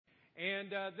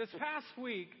And this past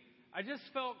week, I just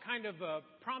felt kind of a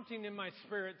prompting in my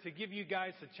spirit to give you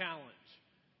guys a challenge.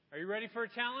 Are you ready for a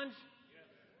challenge?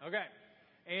 Yes. Okay.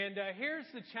 And here's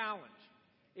the challenge.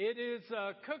 It is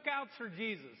cookouts for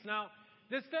Jesus. Now,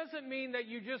 this doesn't mean that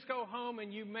you just go home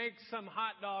and you make some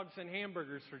hot dogs and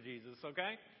hamburgers for Jesus,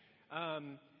 okay?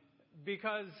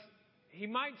 Because he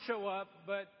might show up,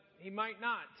 but he might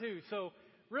not too. So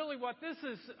really what this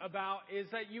is about is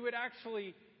that you would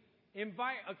actually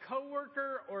invite a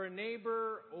coworker or a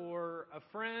neighbor or a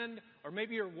friend, or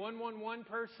maybe your 111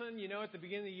 person. You know, at the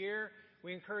beginning of the year,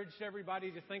 we encouraged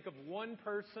everybody to think of one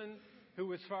person who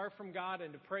was far from God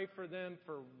and to pray for them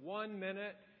for 1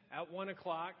 minute at 1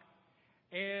 o'clock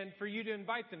and for you to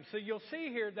invite them. So you'll see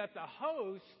here that the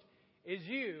host is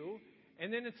you,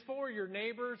 and then it's for your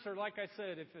neighbors, or like I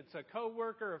said, if it's a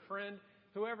coworker, a friend,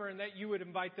 whoever, and that you would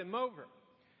invite them over.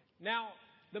 Now,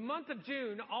 the month of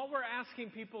June, all we're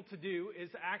asking people to do is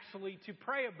actually to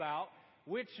pray about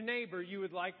which neighbor you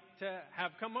would like to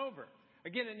have come over.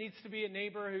 Again, it needs to be a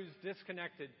neighbor who's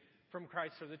disconnected from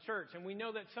Christ or the church. And we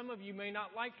know that some of you may not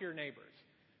like your neighbors.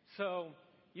 So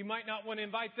you might not want to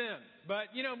invite them.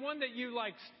 But, you know, one that you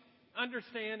like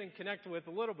understand and connect with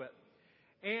a little bit.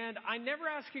 And I never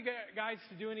ask you guys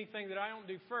to do anything that I don't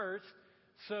do first.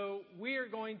 So we are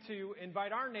going to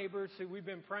invite our neighbors who we've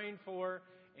been praying for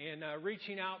and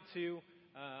reaching out to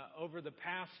over the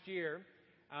past year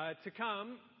to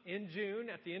come in June,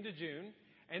 at the end of June.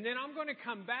 And then I'm going to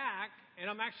come back and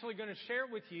I'm actually going to share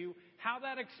with you how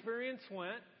that experience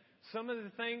went, some of the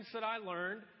things that I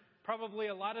learned, probably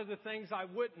a lot of the things I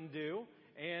wouldn't do,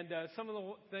 and some of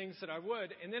the things that I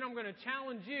would. And then I'm going to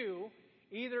challenge you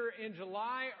either in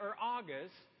July or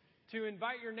August to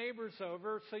invite your neighbors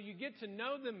over so you get to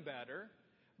know them better.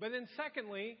 But then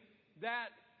secondly, that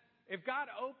if God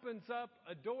opens up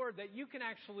a door that you can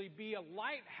actually be a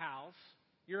lighthouse,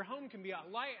 your home can be a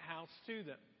lighthouse to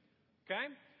them. Okay?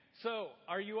 So,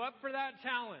 are you up for that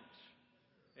challenge?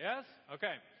 Yes?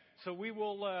 Okay. So we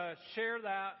will share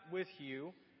that with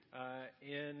you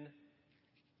in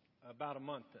about a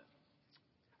month then.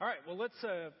 All right. Well, let's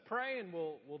pray and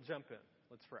we'll jump in.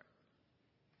 Let's pray.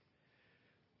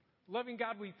 Loving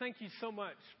God, we thank you so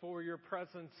much for your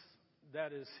presence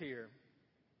that is here.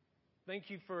 Thank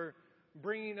you for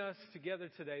bringing us together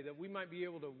today that we might be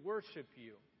able to worship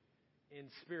you in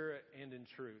spirit and in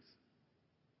truth.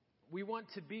 We want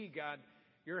to be, God,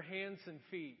 your hands and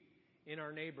feet in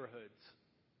our neighborhoods.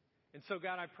 And so,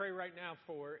 God, I pray right now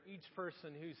for each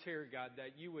person who's here, God,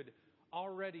 that you would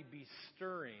already be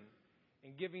stirring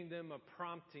and giving them a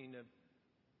prompting of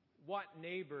what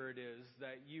neighbor it is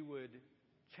that you would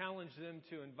challenge them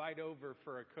to invite over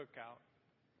for a cookout.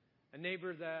 A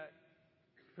neighbor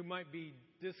who might be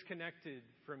disconnected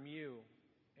from you,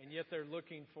 and yet they're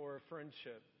looking for a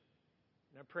friendship.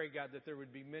 And I pray, God, that there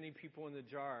would be many people in the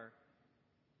jar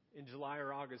in July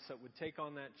or August that would take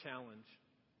on that challenge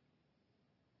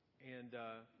and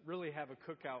really have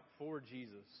a cookout for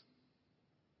Jesus.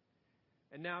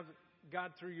 And now,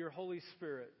 God, through your Holy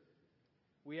Spirit,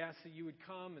 we ask that you would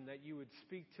come and that you would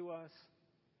speak to us,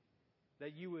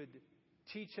 that you would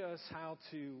teach us how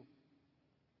to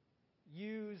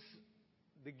use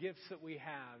the gifts that we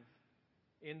have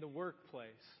in the workplace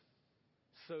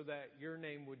so that your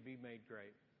name would be made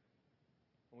great.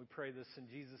 And we pray this in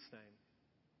Jesus' name.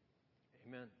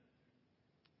 Amen.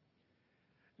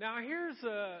 Now, here's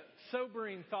a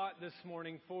sobering thought this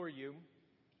morning for you.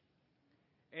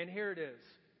 And here it is.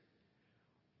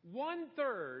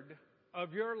 1/3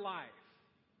 of your life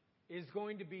is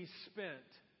going to be spent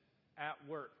at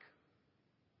work.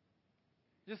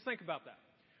 Just think about that.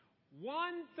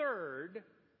 1/3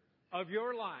 of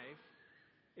your life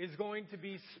is going to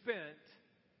be spent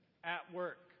at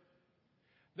work.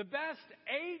 The best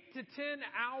 8 to 10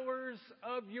 hours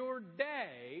of your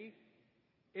day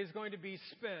is going to be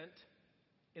spent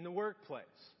in the workplace.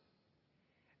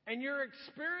 And your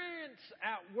experience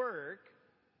at work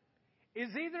is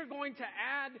either going to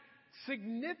add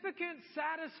significant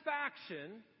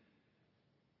satisfaction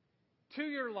to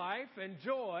your life and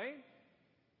joy,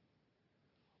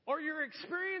 or your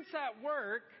experience at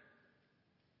work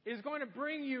is going to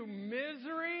bring you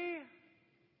misery,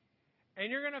 and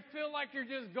you're going to feel like you're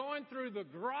just going through the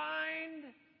grind,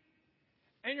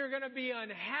 and you're going to be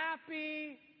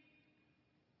unhappy,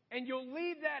 and you'll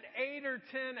leave that 8 or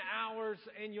 10 hours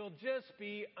and you'll just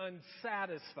be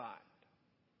unsatisfied.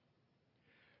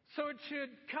 So it should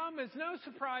come as no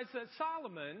surprise that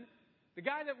Solomon, the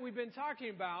guy that we've been talking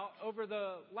about over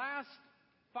the last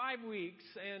 5 weeks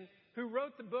and who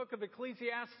wrote the book of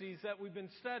Ecclesiastes that we've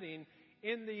been studying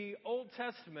in the Old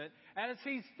Testament, as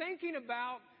he's thinking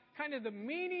about kind of the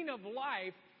meaning of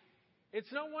life,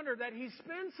 It's no wonder that he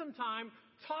spends some time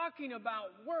talking about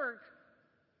work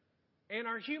and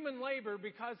our human labor,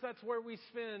 because that's where we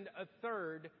spend a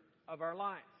third of our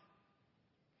life.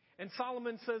 And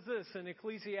Solomon says this in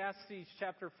Ecclesiastes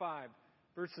chapter 5,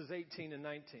 verses 18 and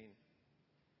 19.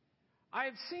 I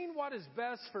have seen what is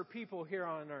best for people here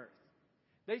on earth.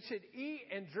 They should eat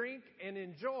and drink and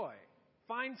enjoy,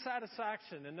 find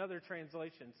satisfaction, another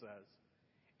translation says,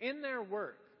 in their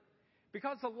work,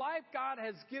 because the life God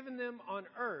has given them on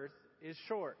earth is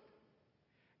short.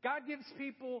 God gives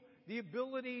people the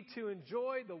ability to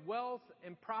enjoy the wealth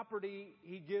and property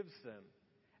He gives them,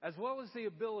 as well as the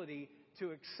ability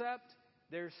to accept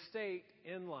their state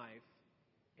in life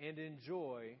and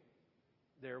enjoy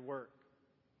their work.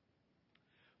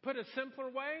 Put a simpler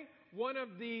way, one of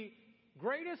the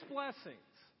greatest blessings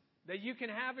that you can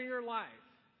have in your life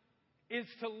is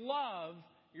to love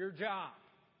your job.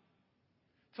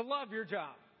 To love your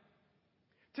job.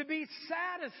 To be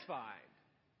satisfied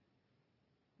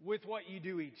with what you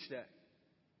do each day.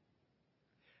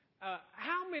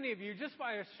 How many of you, just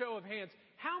by a show of hands,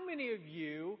 how many of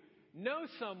you know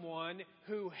someone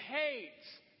who hates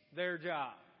their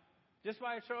job? Just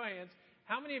by a show of hands,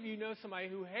 how many of you know somebody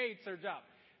who hates their job?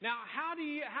 Now, how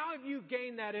have you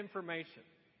gained that information?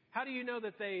 How do you know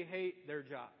that they hate their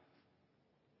job?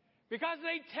 Because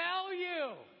they tell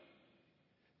you.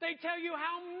 They tell you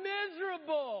how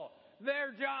miserable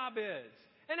their job is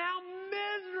and how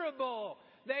miserable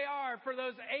they are for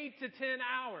those 8 to 10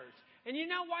 hours. And you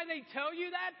know why they tell you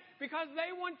that? Because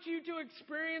they want you to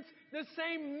experience the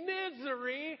same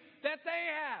misery that they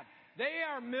have. They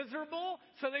are miserable,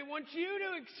 so they want you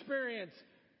to experience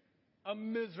a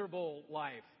miserable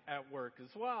life at work as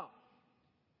well.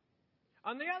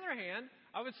 On the other hand,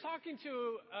 I was talking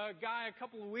to a guy a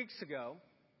couple of weeks ago,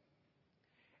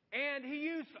 and he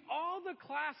used all the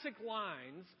classic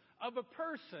lines of a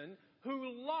person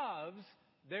who loves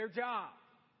their job.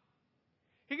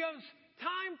 He goes,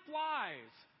 time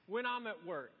flies when I'm at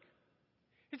work.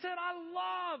 He said, I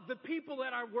love the people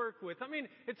that I work with. I mean,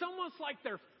 it's almost like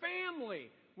they're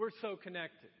family. We're so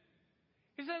connected.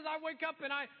 He says, I wake up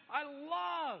and I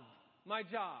love my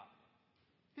job.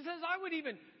 He says, I would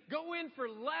even go in for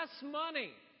less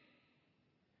money.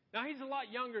 Now, he's a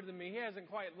lot younger than me. He hasn't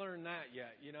quite learned that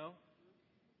yet, you know.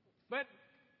 But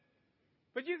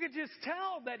you could just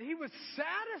tell that he was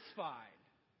satisfied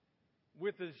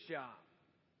with his job.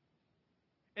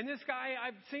 And this guy,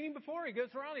 I've seen him before. He goes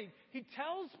around, he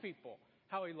tells people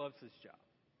how he loves his job.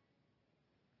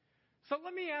 So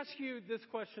let me ask you this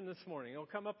question this morning. It'll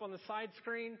come up on the side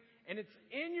screen, and it's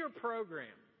in your program.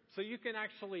 So you can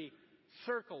actually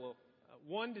circle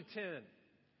 1 to 10.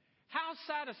 How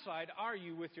satisfied are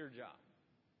you with your job?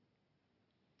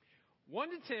 1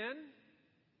 to 10.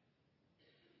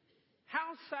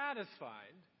 How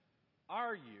satisfied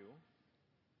are you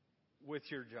with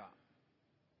your job?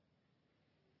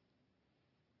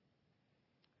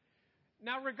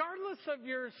 Now, regardless of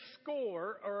your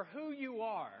score or who you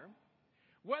are,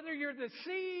 whether you're the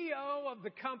CEO of the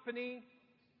company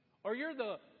or you're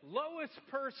the lowest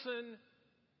person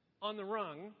on the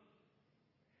rung,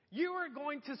 you are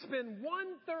going to spend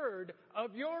 1/3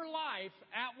 of your life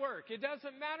at work. It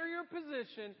doesn't matter your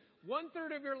position,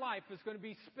 1/3 of your life is going to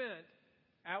be spent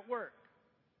at work.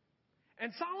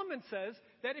 And Solomon says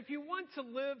that if you want to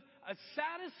live a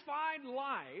satisfied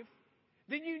life,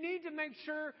 then you need to make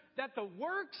sure that the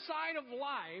work side of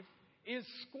life is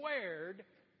squared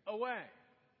away.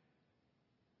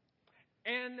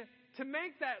 And to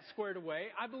make that squared away,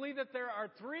 I believe that there are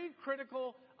 3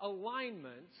 critical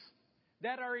alignments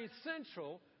that are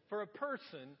essential for a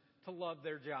person to love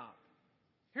their job.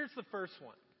 Here's the first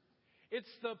one. It's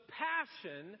the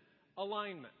passion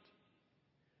alignment.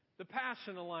 The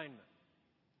passion alignment.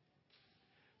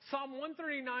 Psalm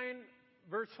 139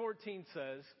 verse 14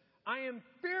 says, I am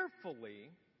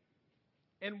fearfully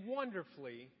and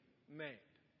wonderfully made.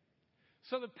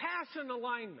 So the passion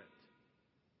alignment.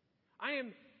 I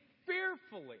am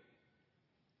fearfully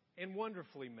and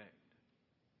wonderfully made.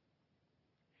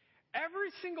 Every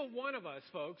single one of us,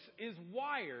 folks, is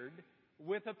wired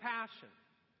with a passion.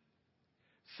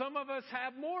 Some of us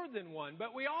have more than one,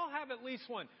 but we all have at least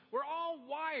one. We're all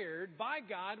wired by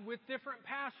God with different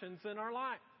passions in our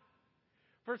life.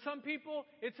 For some people,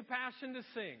 it's a passion to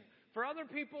sing. For other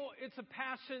people, it's a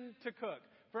passion to cook.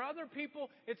 For other people,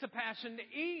 it's a passion to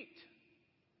eat.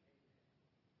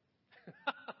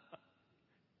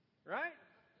 Right?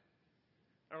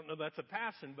 I don't know if that's a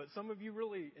passion, but some of you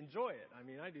really enjoy it. I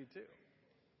mean, I do too.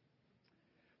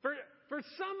 For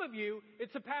some of you,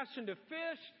 it's a passion to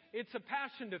fish. It's a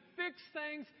passion to fix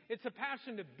things. It's a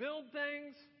passion to build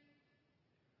things.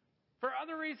 For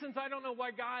other reasons, I don't know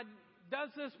why God does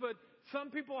this, but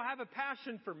some people have a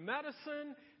passion for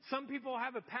medicine. Some people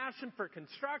have a passion for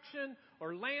construction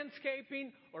or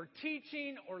landscaping or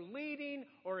teaching or leading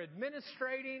or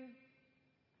administrating.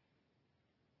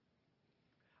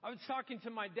 I was talking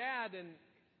to my dad, and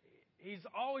he's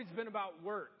always been about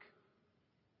work.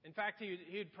 In fact,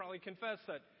 he'd probably confess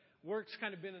that work's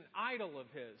kind of been an idol of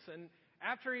his. And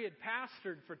after he had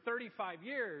pastored for 35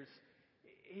 years,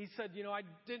 he said, I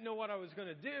didn't know what I was going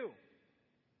to do.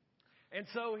 And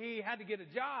so he had to get a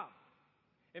job.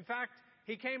 In fact,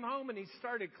 he came home and he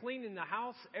started cleaning the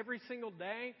house every single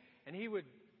day, and he would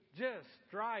just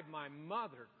drive my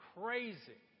mother crazy.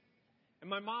 And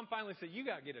my mom finally said, you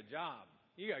got to get a job.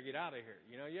 You got to get out of here.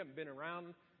 You haven't been around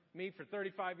me for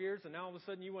 35 years, and now all of a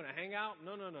sudden you want to hang out?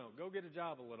 No. Go get a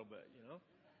job a little bit,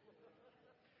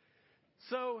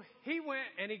 So he went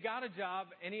and he got a job,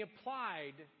 and he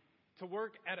applied to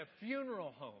work at a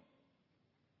funeral home.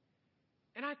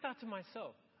 And I thought to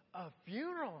myself, a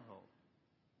funeral home?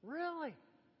 Really?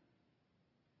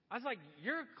 I was like,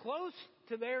 you're close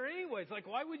to there anyways. Like,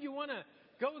 why would you want to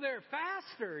go there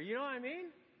faster? You know what I mean?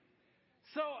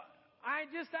 So I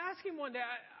just asked him one day,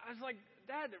 I was like,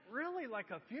 Dad, really? Like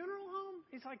a funeral home?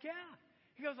 He's like, yeah.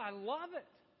 He goes, I love it.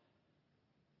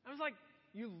 I was like,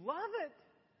 you love it?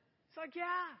 He's like,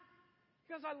 yeah.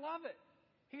 He goes, I love it.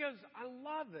 He goes, I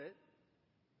love it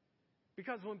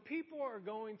because when people are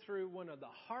going through one of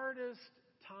the hardest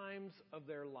times of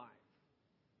their life,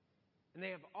 and they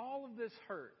have all of this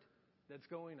hurt that's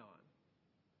going on,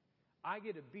 I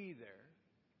get to be there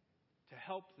to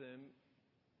help them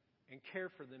and care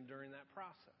for them during that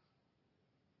process.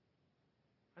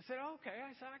 I said, okay.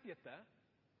 I said, I get that.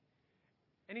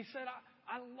 And he said,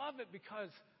 I love it because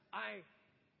I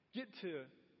get to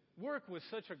work with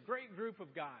such a great group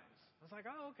of guys. I was like,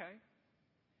 oh, okay.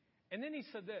 And then he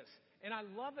said this, and I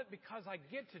love it because I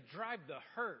get to drive the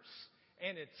hearse,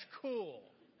 and it's cool.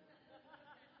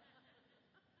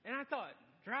 And I thought,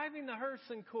 driving the hearse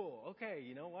and cool. Okay,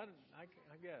 you know what? I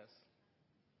guess.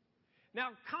 Now,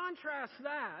 contrast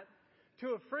that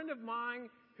to a friend of mine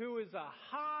who is a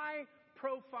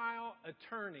high-profile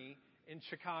attorney in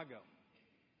Chicago.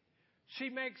 She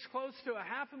makes close to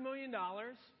 $500,000,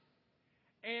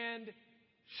 and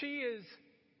she is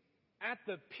at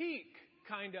the peak,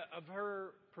 kind of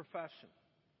her profession.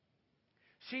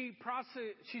 She's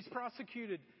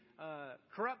prosecuted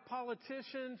corrupt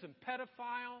politicians and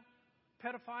pedophiles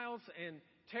and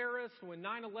terrorists. When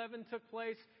 9/11 took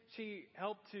place, she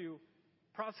helped to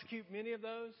prosecute many of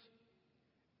those.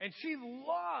 And she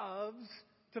loves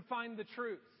to find the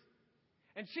truth.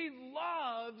 And she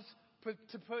loves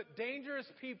to put dangerous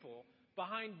people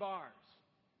behind bars.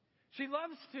 She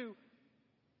loves to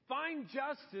find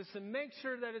justice and make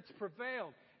sure that it's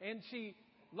prevailed. And she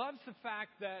loves the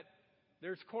fact that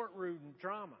there's courtroom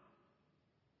drama.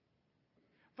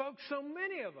 Folks, so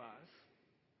many of us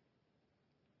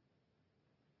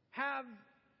have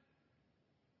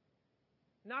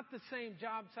not the same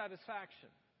job satisfaction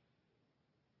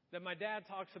that my dad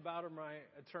talks about or my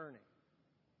attorney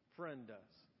friend does.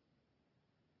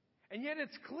 And yet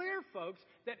it's clear, folks,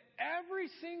 that every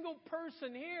single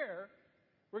person here,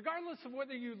 regardless of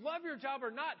whether you love your job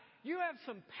or not, you have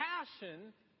some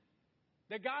passion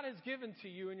that God has given to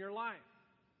you in your life.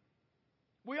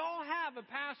 We all have a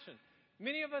passion.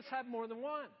 Many of us have more than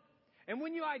one. And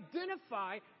when you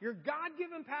identify your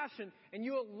God-given passion and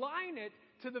you align it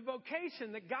to the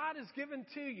vocation that God has given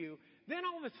to you, then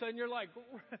all of a sudden you're like,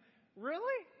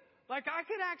 really? Like I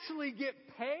could actually get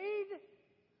paid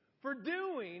for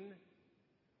doing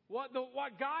what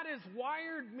God has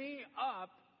wired me up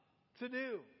to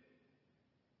do.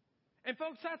 And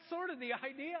folks, that's sort of the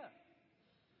idea.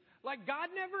 Like God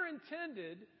never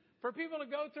intended for people to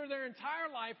go through their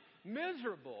entire life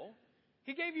miserable.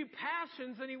 He gave you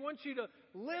passions and He wants you to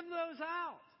live those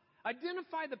out.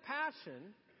 Identify the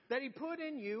passion that He put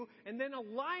in you and then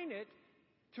align it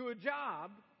to a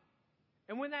job.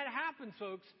 And when that happens,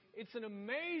 folks, it's an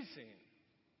amazing,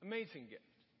 amazing gift.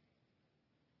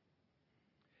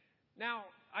 Now,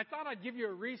 I thought I'd give you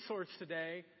a resource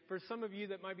today for some of you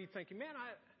that might be thinking, man,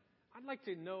 I'd like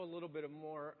to know a little bit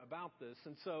more about this.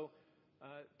 And so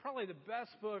probably the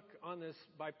best book on this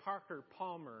by Parker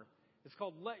Palmer is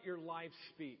called Let Your Life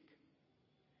Speak.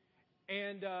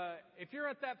 And if you're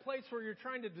at that place where you're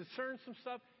trying to discern some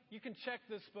stuff, you can check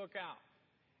this book out.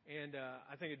 And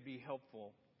I think it'd be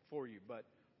helpful for you. But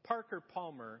Parker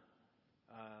Palmer,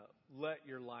 Let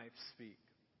Your Life Speak.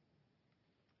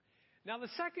 Now, the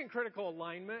second critical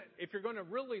alignment, if you're going to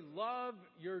really love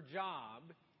your job,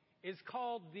 is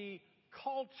called the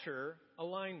culture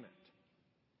alignment.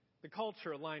 The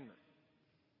culture alignment.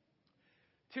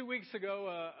 2 weeks ago,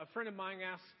 a friend of mine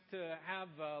asked to have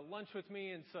lunch with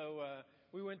me, and so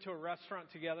we went to a restaurant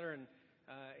together, and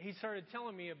he started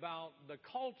telling me about the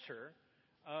culture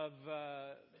of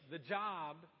the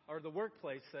job or the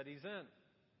workplace that he's in.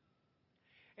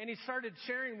 And he started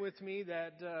sharing with me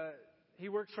that he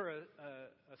works for a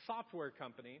software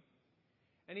company.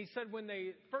 And he said when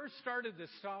they first started this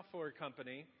software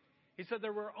company, he said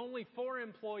there were only 4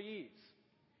 employees.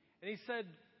 And he said,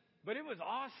 but it was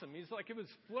awesome. He's like, it was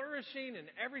flourishing and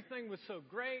everything was so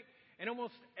great. And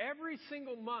almost every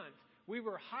single month, we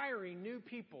were hiring new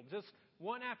people, just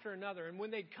one after another. And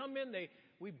when they'd come in,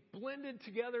 we blended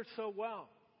together so well.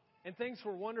 And things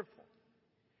were wonderful.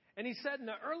 And he said in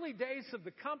the early days of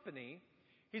the company,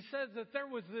 he said that there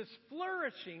was this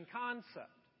flourishing concept.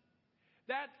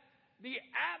 That the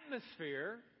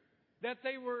atmosphere that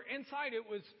they were inside, it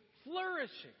was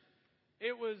flourishing.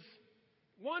 It was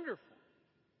wonderful.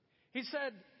 He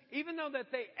said, even though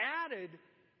that they added,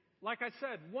 like I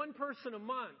said, one person a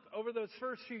month over those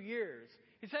first few years,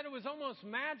 he said it was almost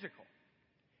magical.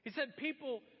 He said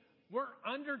people weren't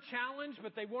under-challenged,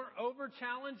 but they weren't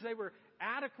over-challenged. They were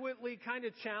adequately kind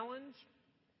of challenged.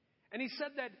 And he said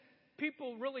that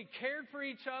people really cared for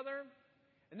each other,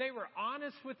 and they were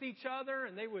honest with each other,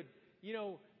 and they would,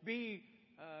 be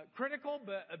critical,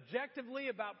 but objectively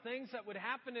about things that would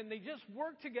happen, and they just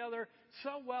worked together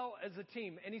so well as a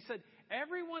team. And he said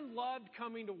everyone loved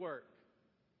coming to work.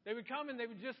 They would come and they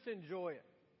would just enjoy it.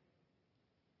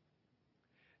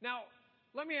 Now,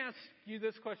 let me ask you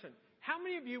this question. How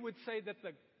many of you would say that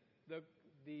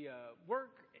the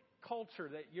work culture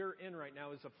that you're in right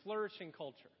now is a flourishing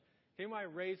culture? Can anybody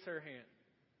raise their hand?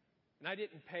 And I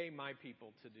didn't pay my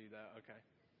people to do that, okay?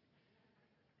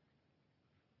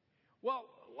 Well,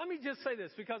 let me just say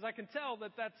this, because I can tell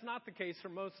that that's not the case for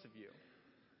most of you.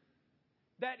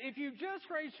 That if you just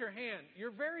raise your hand, you're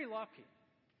very lucky.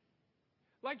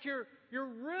 Like you're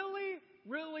really,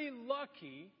 really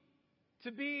lucky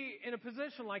to be in a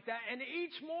position like that. And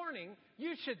each morning,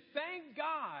 you should thank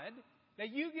God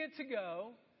that you get to go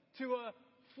to a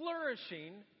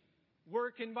flourishing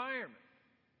work environment.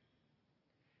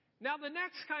 Now, the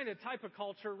next kind of type of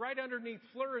culture, right underneath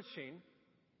flourishing,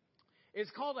 is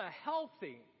called a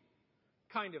healthy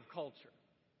kind of culture.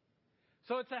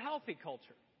 So it's a healthy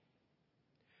culture.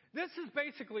 This is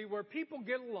basically where people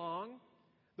get along,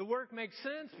 the work makes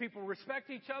sense, people respect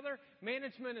each other,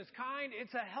 management is kind.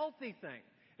 It's a healthy thing.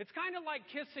 It's kind of like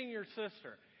kissing your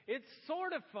sister. It's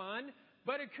sort of fun,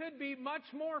 but it could be much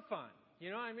more fun.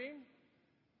 You know what I mean?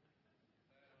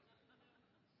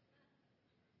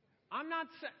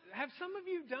 Have some of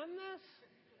you done this?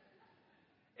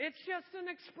 It's just an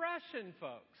expression,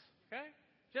 folks. Okay?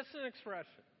 Just an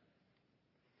expression.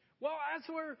 Well, as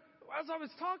I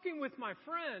was talking with my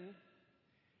friend,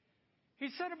 he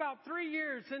said about 3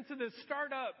 years into this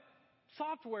startup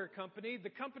software company, the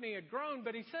company had grown,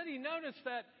 but he said he noticed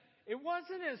that it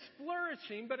wasn't as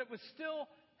flourishing, but it was still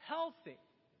healthy.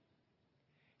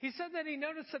 He said that he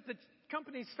noticed that the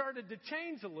company started to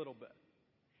change a little bit.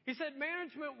 He said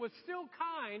management was still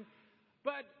kind,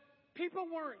 but people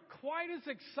weren't quite as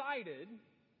excited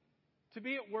to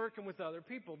be at work and with other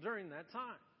people during that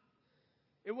time.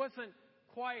 It wasn't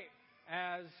quite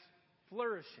as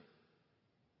flourishing.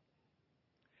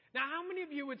 Now, how many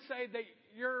of you would say that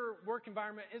your work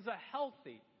environment is a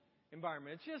healthy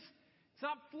environment? It's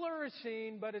not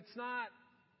flourishing, but it's not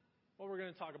what we're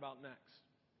going to talk about next.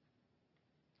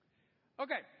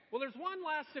 Okay, well, there's one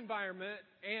last environment,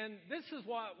 and this is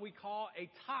what we call a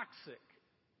toxic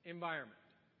environment.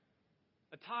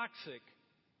 A toxic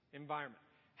environment.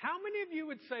 How many of you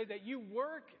would say that you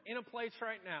work in a place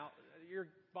right now? Your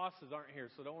bosses aren't here,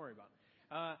 so don't worry about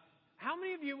it. How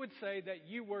many of you would say that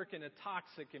you work in a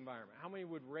toxic environment? How many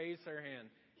would raise their hand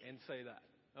and say that?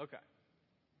 Okay.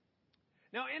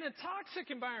 Now, in a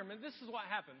toxic environment, this is what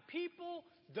happened. People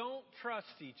don't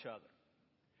trust each other.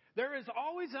 There is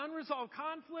always unresolved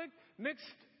conflict,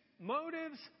 mixed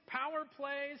motives, power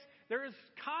plays. There is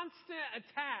constant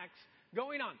attacks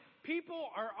going on. People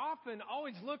are often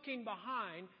always looking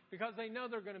behind because they know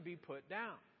they're going to be put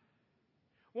down.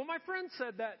 Well, my friend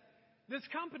said that this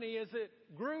company, as it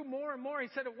grew more and more, he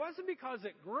said it wasn't because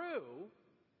it grew,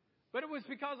 but it was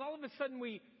because all of a sudden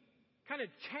we kind of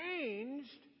changed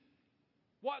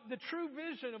what the true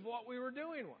vision of what we were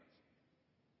doing was.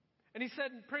 And he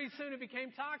said pretty soon it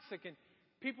became toxic, and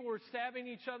people were stabbing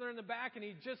each other in the back, and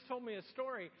he just told me a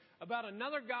story about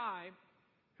another guy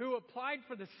who applied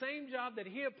for the same job that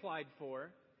he applied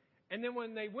for, and then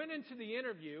when they went into the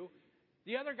interview,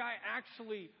 the other guy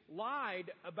actually lied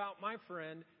about my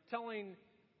friend, telling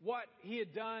what he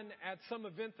had done at some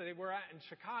event that they were at in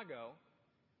Chicago,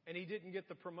 and he didn't get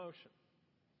the promotion.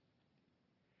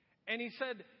 And he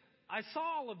said, I saw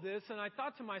all of this, and I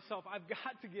thought to myself, I've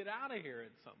got to get out of here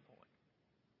at some point.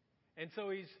 And so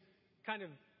he's kind of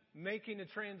making a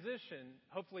transition,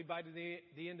 hopefully by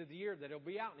the end of the year, that he'll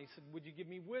be out. And he said, would you give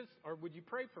me wisdom, or would you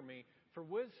pray for me for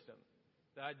wisdom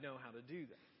that I'd know how to do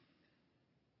that?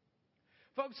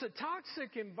 Folks, a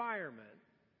toxic environment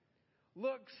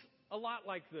looks a lot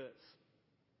like this.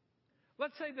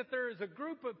 Let's say that there is a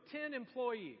group of 10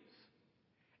 employees,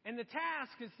 and the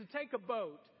task is to take a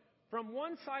boat from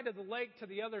one side of the lake to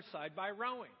the other side by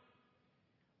rowing.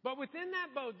 But within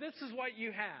that boat, this is what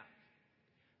you have.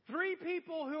 3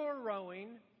 people who are rowing,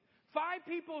 5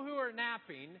 people who are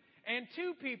napping, and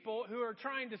 2 people who are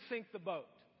trying to sink the boat.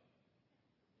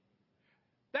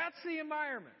 That's the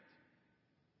environment.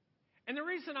 And the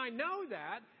reason I know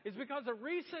that is because a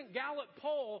recent Gallup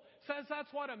poll says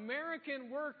that's what American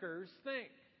workers think.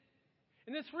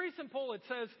 In this recent poll, it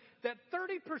says that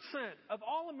 30% of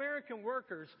all American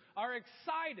workers are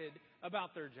excited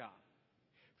about their job.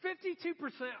 52%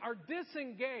 are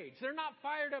disengaged. They're not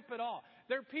fired up at all.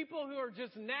 They're people who are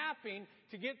just napping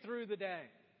to get through the day.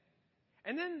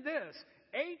 And then this,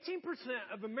 18%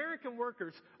 of American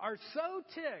workers are so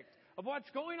ticked of what's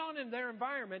going on in their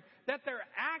environment that they're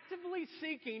actively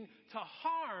seeking to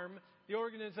harm the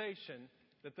organization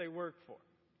that they work for.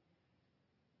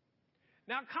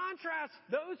 Now contrast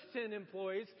those 10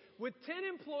 employees with 10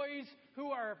 employees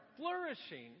who are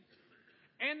flourishing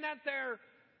and that they're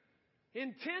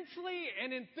intensely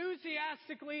and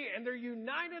enthusiastically and they're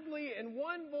unitedly in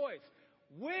one voice.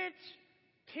 Which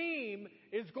team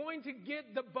is going to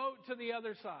get the boat to the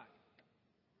other side?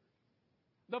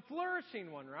 The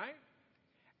flourishing one, right?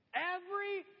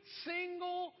 Every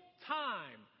single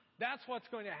time, that's what's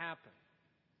going to happen.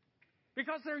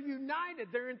 Because they're united,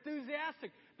 they're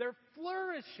enthusiastic, they're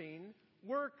flourishing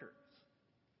workers.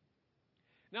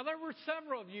 Now, there were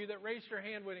several of you that raised your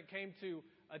hand when it came to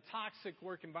a toxic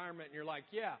work environment, and you're like,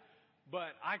 yeah,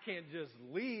 but I can't just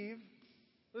leave.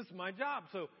 This is my job.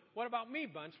 So what about me,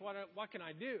 Bunch? What can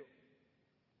I do?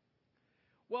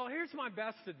 Well, here's my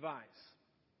best advice.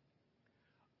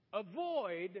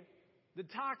 Avoid the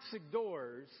toxic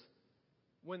doors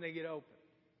when they get open.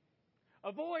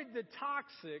 Avoid the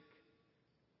toxic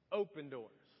open doors.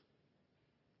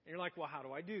 And you're like, well, how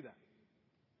do I do that?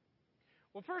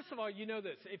 Well, first of all, you know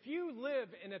this. If you live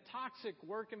in a toxic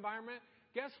work environment,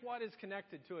 guess what is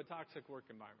connected to a toxic work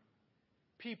environment?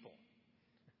 People.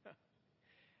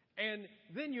 And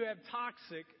then you have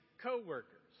toxic coworkers.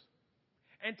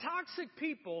 And toxic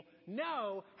people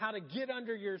know how to get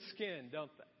under your skin,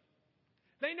 don't they?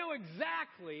 They know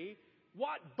exactly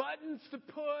what buttons to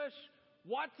push,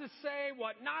 what to say,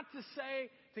 what not to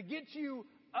say, to get you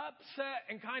upset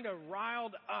and kind of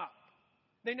riled up.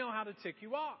 They know how to tick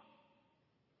you off.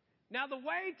 Now, the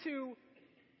way to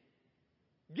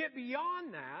get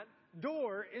beyond that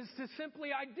door is to simply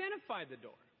identify the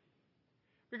door.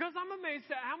 Because I'm amazed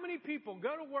at how many people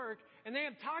go to work and they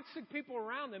have toxic people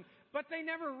around them, but they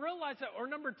never realize it. Or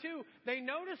number 2, they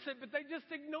notice it, but they just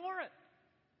ignore it.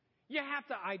 You have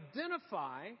to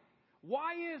identify,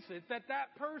 why is it that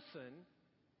that person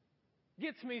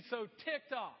gets me so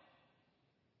ticked off?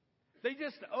 They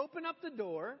just open up the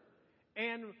door,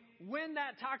 and when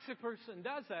that toxic person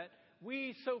does that,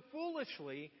 we so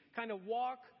foolishly kind of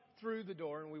walk through the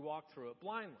door, and we walk through it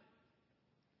blindly.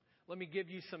 Let me give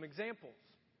you some examples.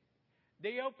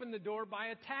 They open the door by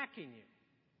attacking you.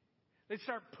 They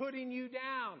start putting you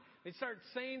down. They start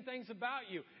saying things about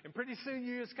you. And pretty soon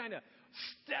you just kind of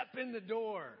step in the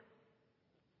door.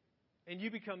 And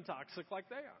you become toxic like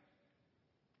they are.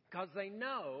 Because they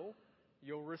know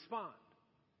you'll respond.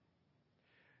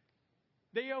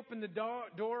 They open the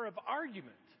door of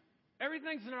argument.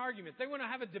 Everything's an argument. They want to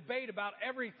have a debate about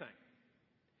everything.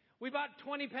 We bought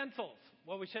 20 pencils.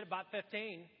 Well, we should have bought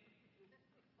 15.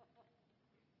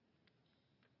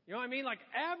 You know what I mean? Like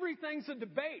everything's a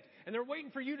debate. And they're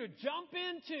waiting for you to jump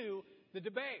into the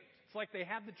debate. It's like they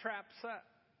have the trap set.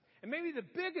 And maybe the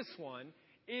biggest one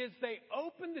is they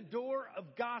open the door of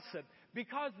gossip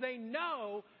because they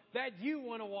know that you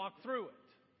want to walk through it.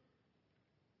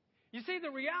 You see,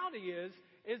 the reality is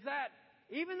that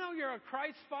even though you're a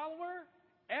Christ follower,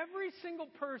 every single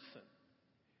person,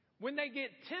 when they get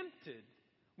tempted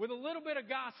with a little bit of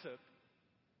gossip,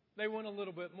 they want a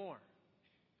little bit more.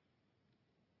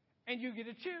 And you get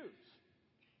to choose.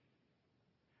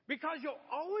 Because you'll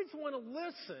always want to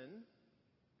listen,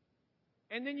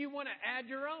 and then you want to add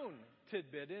your own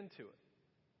tidbit into it.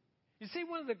 You see,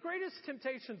 one of the greatest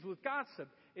temptations with gossip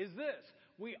is this.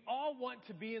 We all want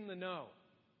to be in the know.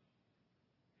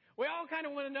 We all kind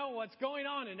of want to know what's going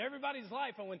on in everybody's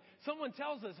life. And when someone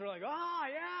tells us, we're like, oh,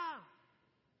 yeah.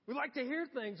 We like to hear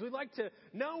things. We like to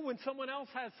know when someone else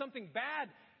has something bad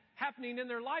happening in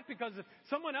their life, because if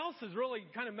someone else is really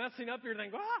kind of messing up, you're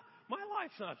thinking, my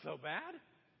life's not so bad.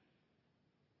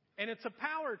 And it's a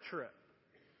power trip.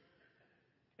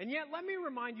 And yet, let me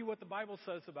remind you what the Bible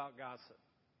says about gossip.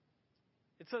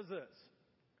 It says this: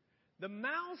 the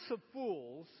mouths of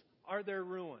fools are their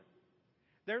ruin.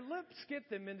 Their lips get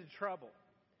them into trouble.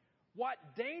 What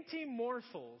dainty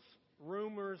morsels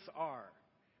rumors are,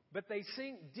 but they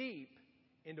sink deep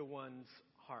into one's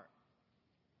heart.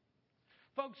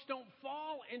 Folks, don't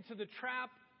fall into the trap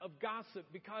of gossip,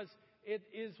 because it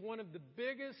is one of the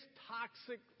biggest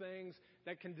toxic things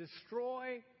that can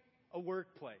destroy a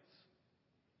workplace.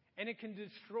 And it can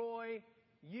destroy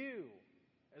you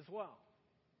as well.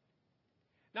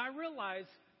 Now, I realize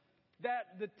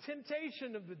that the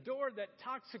temptation of the door that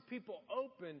toxic people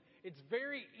open, it's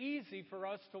very easy for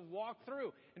us to walk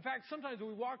through. In fact, sometimes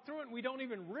we walk through it and we don't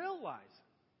even realize it.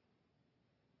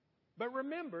 But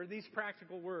remember these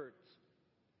practical words.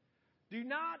 Do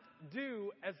not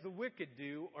do as the wicked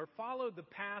do, or follow the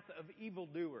path of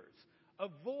evildoers.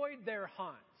 Avoid their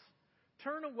haunts.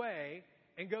 Turn away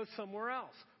and go somewhere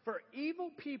else. For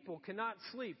evil people cannot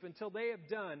sleep until they have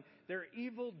done their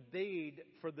evil deed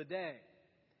for the day.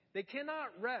 They cannot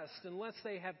rest unless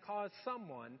they have caused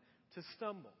someone to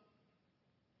stumble.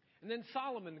 And then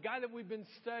Solomon, the guy that we've been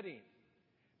studying,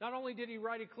 not only did he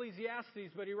write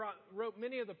Ecclesiastes, but he wrote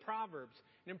many of the Proverbs.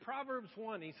 And in Proverbs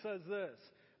 1, he says this: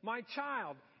 my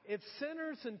child, if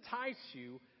sinners entice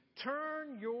you,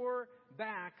 turn your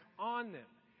back on them.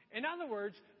 In other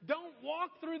words, don't walk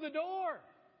through the door.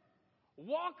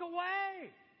 Walk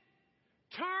away.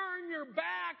 Turn your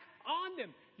back on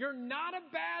them. You're not a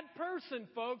bad person,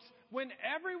 folks, when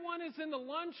everyone is in the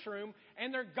lunchroom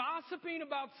and they're gossiping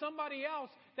about somebody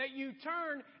else, that you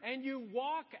turn and you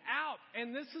walk out.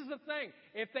 And this is the thing.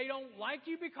 If they don't like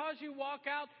you because you walk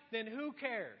out, then who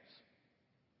cares?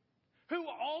 Who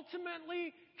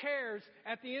ultimately cares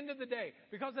at the end of the day?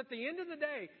 Because at the end of the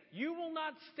day, you will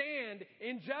not stand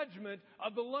in judgment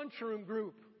of the lunchroom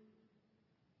group.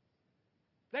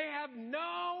 They have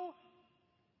no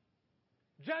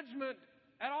judgment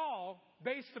at all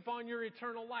based upon your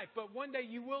eternal life. But one day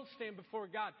you will stand before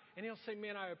God, and He'll say,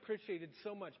 man, I appreciated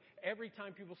so much. Every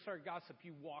time people started gossip,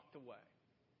 you walked away.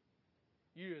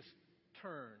 You just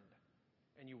turned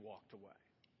and you walked away.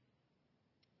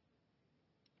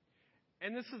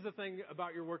 And this is the thing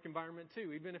about your work environment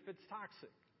too, even if it's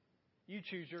toxic. You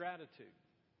choose your attitude.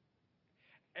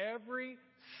 Every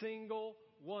single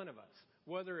one of us,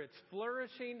 whether it's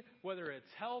flourishing, whether it's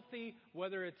healthy,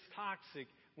 whether it's toxic,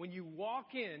 when you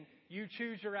walk in, you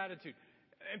choose your attitude.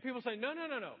 And people say, no.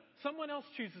 Someone else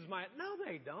chooses my attitude. No,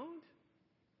 they don't.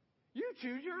 You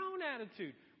choose your own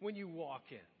attitude when you walk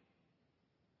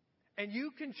in. And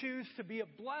you can choose to be a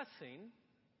blessing,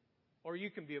 or you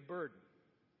can be a burden.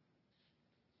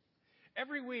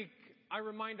 Every week, I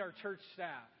remind our church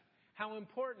staff how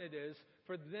important it is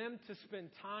for them to spend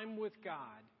time with God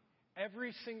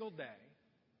every single day,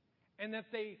 and that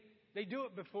they do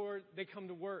it before they come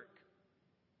to work.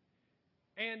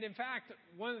 And in fact,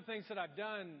 one of the things that I've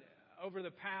done over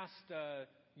the past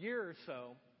year or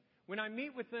so, when I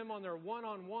meet with them on their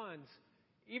one-on-ones,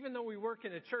 even though we work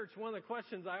in a church, one of the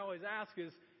questions I always ask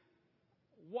is,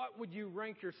 what would you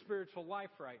rank your spiritual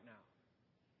life right now?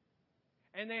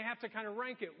 And they have to kind of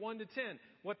rank it 1 to 10,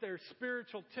 what their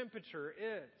spiritual temperature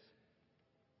is.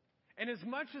 And as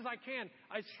much as I can,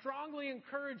 I strongly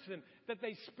encourage them that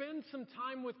they spend some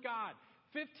time with God,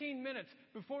 15 minutes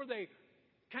before they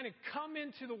kind of come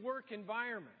into the work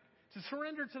environment, to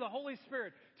surrender to the Holy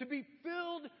Spirit, to be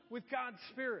filled with God's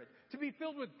Spirit, to be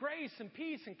filled with grace and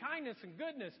peace and kindness and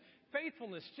goodness,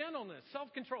 faithfulness, gentleness,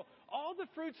 self-control, all the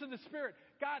fruits of the Spirit.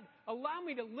 God, allow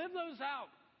me to live those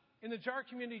out in the Jar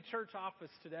Community Church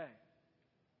office today.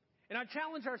 And I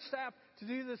challenge our staff to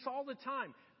do this all the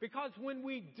time, because when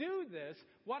we do this,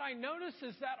 what I notice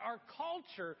is that our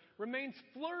culture remains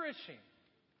flourishing.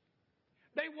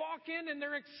 They walk in and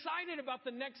they're excited about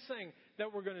the next thing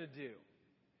that we're going to do.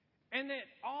 And it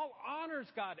all honors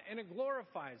God and it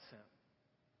glorifies Him.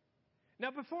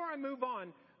 Now, before I move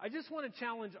on, I just want to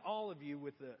challenge all of you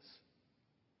with this.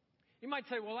 You might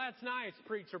say, well, that's nice,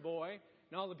 preacher boy,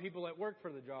 and all the people that work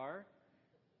for the Jar.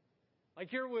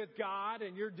 Like, you're with God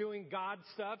and you're doing God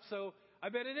stuff, so I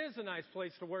bet it is a nice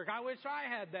place to work. I wish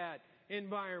I had that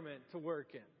environment to work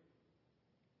in.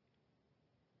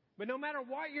 But no matter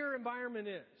what your environment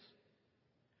is,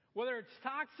 whether it's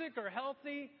toxic or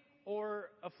healthy or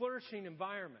a flourishing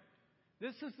environment,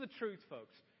 this is the truth,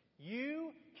 folks.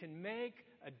 You can make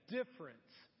a difference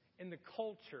in the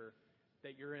culture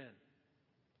that you're in.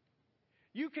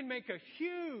 You can make a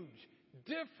huge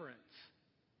difference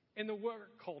in the work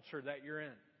culture that you're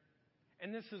in.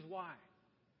 And this is why.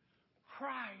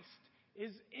 Christ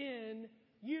is in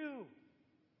you.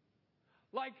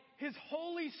 Like His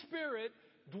Holy Spirit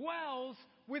dwells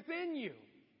within you.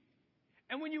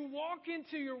 And when you walk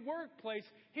into your workplace,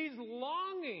 He's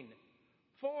longing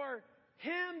for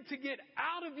Him to get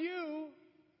out of you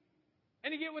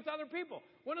and to get with other people.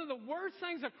 One of the worst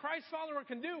things a Christ follower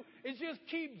can do is just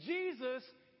keep Jesus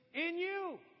in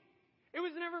you. It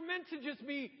was never meant to just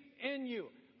be in you.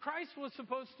 Christ was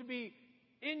supposed to be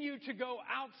in you to go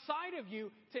outside of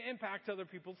you to impact other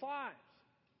people's lives.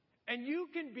 And you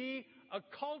can be a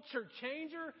culture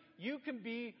changer. You can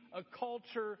be a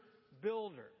culture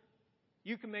builder.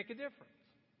 You can make a difference.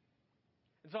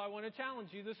 And so I want to challenge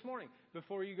you this morning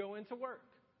before you go into work,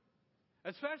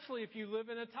 especially if you live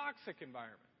in a toxic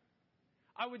environment.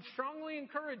 I would strongly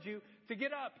encourage you to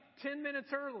get up 10 minutes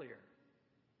earlier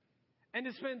and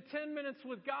to spend 10 minutes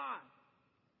with God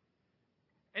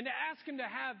and to ask Him to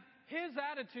have His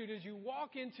attitude as you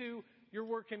walk into your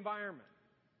work environment.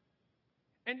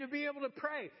 And to be able to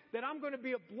pray that I'm going to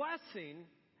be a blessing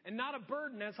and not a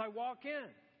burden as I walk in.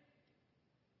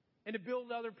 And to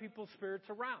build other people's spirits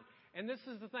around. And this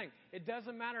is the thing. It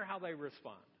doesn't matter how they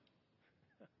respond.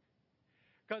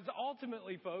 Because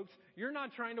ultimately, folks, you're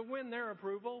not trying to win their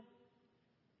approval.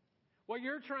 What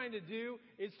you're trying to do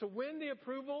is to win the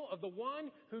approval of the one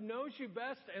who knows you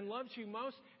best and loves you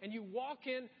most. And you walk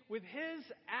in with His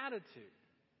attitude.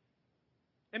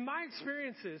 And my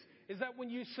experience is that when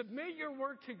you submit your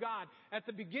work to God at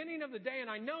the beginning of the day, and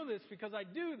I know this because I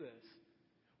do this,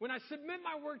 when I submit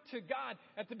my work to God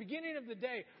at the beginning of the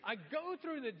day, I go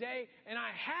through the day and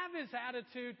I have His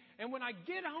attitude. And when I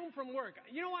get home from work,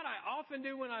 you know what I often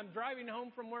do when I'm driving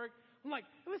home from work? I'm like,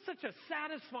 it was such a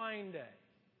satisfying day.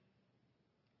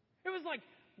 It was like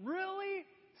really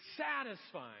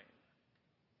satisfying.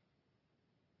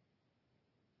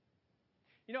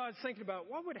 You know, I was thinking about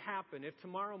what would happen if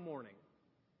tomorrow morning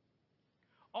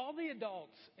all the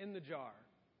adults in the jar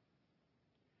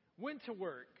went to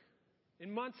work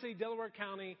in Muncie, Delaware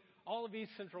County, all of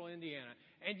East Central Indiana,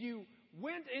 and you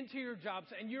went into your jobs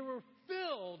and you were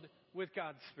filled with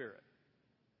God's Spirit.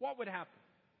 What would happen?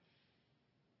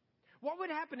 What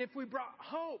would happen if we brought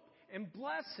hope and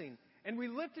blessing and we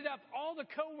lifted up all the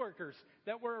coworkers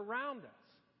that were around us?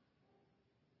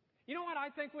 You know what I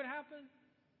think would happen?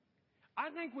 I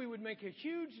think we would make a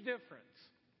huge difference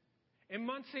in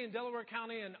Muncie and Delaware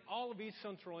County and all of East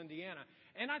Central Indiana.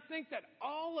 And I think that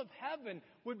all of heaven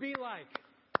would be like,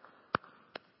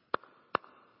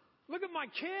 look at my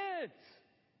kids.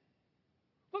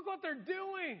 Look what they're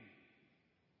doing.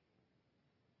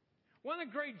 One of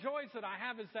the great joys that I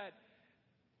have is that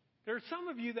there are some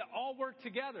of you that all work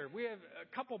together. We have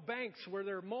a couple banks where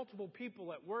there are multiple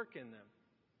people at work in them.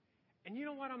 And you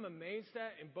know what I'm amazed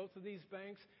at in both of these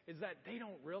banks is that they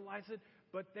don't realize it,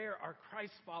 but there are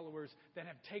Christ followers that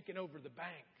have taken over the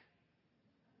bank.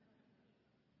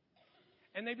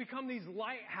 And they become these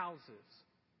lighthouses.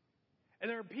 And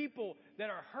there are people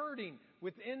that are hurting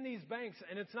within these banks.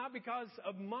 And it's not because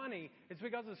of money. It's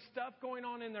because of stuff going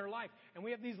on in their life. And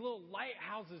we have these little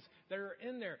lighthouses that are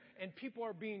in there. And people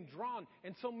are being drawn.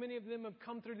 And so many of them have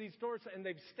come through these doors and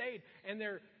they've stayed. And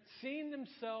they're seeing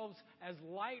themselves as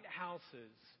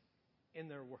lighthouses in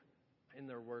their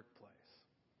workplace.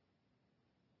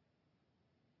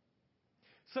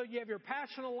 So you have your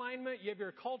passion alignment. You have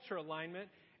your culture alignment.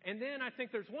 And then I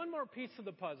think there's one more piece of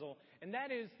the puzzle, and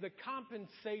that is the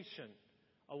compensation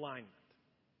alignment.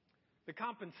 The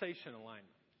compensation alignment.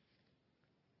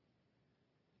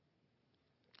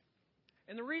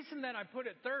 And the reason that I put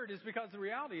it third is because the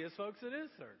reality is, folks, it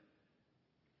is third.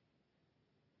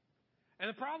 And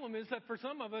the problem is that for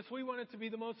some of us, we want it to be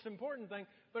the most important thing,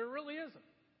 but it really isn't.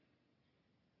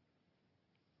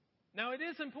 Now, it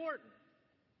is important.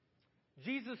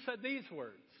 Jesus said these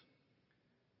words.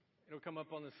 It'll come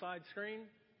up on the side screen.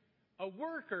 A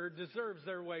worker deserves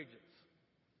their wages.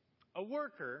 A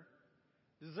worker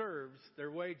deserves their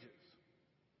wages.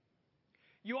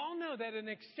 You all know that an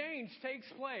exchange takes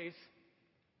place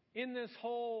in this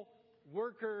whole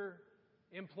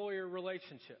worker-employer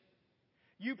relationship.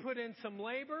 You put in some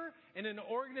labor and an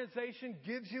organization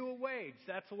gives you a wage.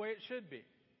 That's the way it should be.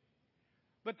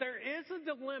 But there is a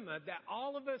dilemma that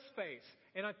all of us face,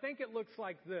 and I think it looks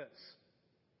like this.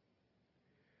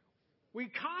 We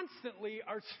constantly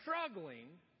are struggling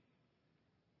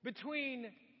between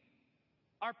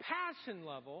our passion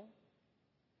level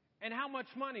and how much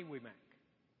money we make.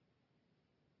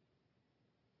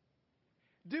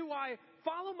 Do I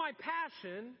follow my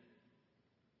passion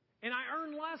and I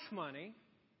earn less money?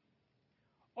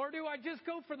 Or do I just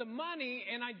go for the money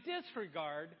and I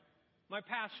disregard my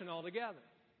passion altogether?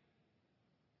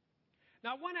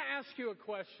 Now, I want to ask you a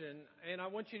question, and I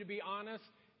want you to be honest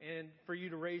and for you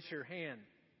to raise your hand.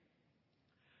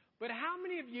 But how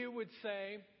many of you would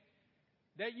say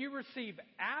that you receive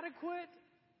adequate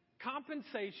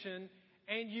compensation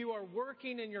and you are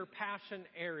working in your passion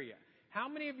area? How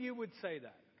many of you would say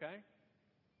that?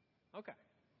 Okay.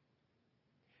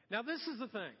 Now, this is the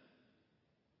thing.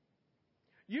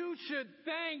 You should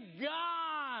thank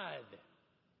God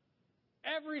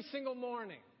every single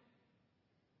morning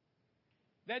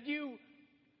that you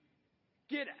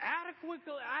get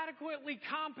adequately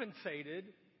compensated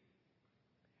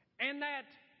and that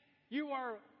you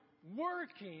are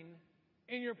working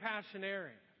in your passion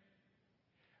area.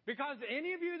 Because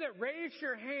any of you that raised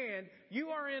your hand, you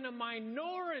are in a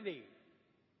minority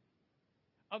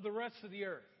of the rest of the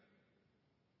earth.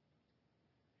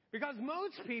 Because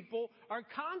most people are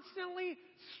constantly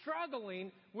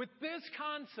struggling with this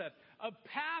concept of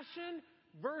passion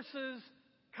versus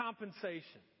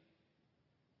compensation.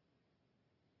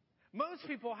 Most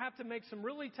people have to make some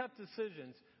really tough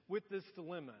decisions with this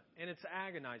dilemma, and it's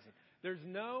agonizing. There's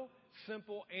no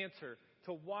simple answer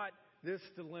to what this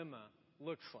dilemma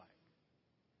looks like.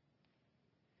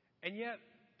 And yet,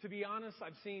 to be honest,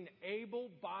 I've seen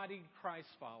able-bodied Christ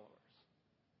followers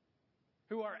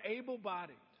who are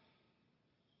able-bodied,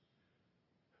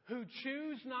 who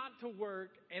choose not to work,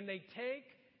 and they take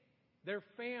their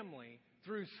family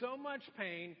through so much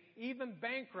pain, even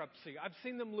bankruptcy. I've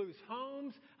seen them lose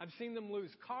homes. I've seen them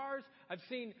lose cars. I've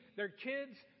seen their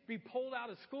kids be pulled out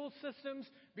of school systems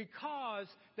because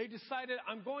they decided,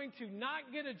 I'm going to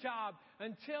not get a job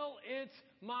until it's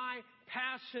my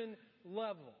passion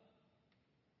level.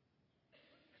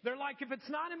 They're like, if it's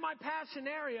not in my passion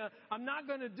area, I'm not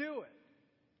going to do it.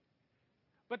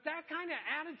 But that kind of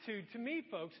attitude, to me,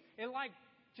 folks, it like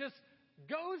just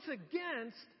goes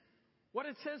against what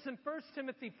it says in 1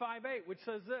 Timothy 5:8, which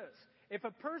says this: if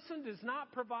a person does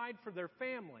not provide for their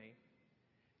family,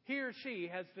 he or she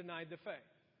has denied the faith.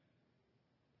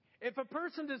 If a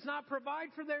person does not provide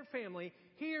for their family,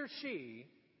 he or she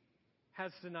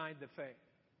has denied the faith.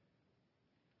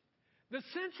 The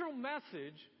central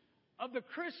message of the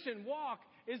Christian walk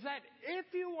is that if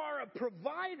you are a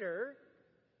provider,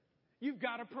 you've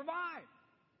got to provide.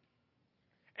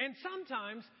 And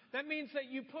sometimes that means that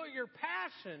you put your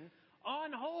passion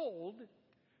on hold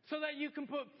so that you can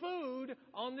put food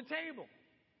on the table.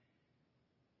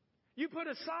 You put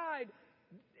aside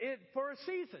it for a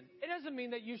season. It doesn't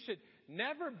mean that you should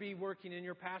never be working in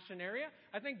your passion area.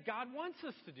 I think God wants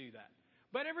us to do that.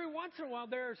 But every once in a while,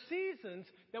 there are seasons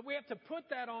that we have to put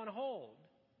that on hold.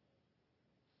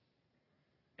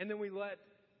 And then we let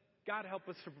God help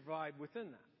us to provide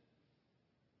within that.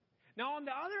 Now, on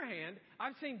the other hand,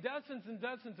 I've seen dozens and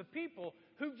dozens of people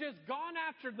who've just gone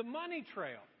after the money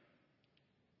trail,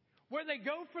 where they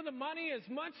go for the money as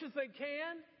much as they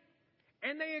can,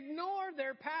 and they ignore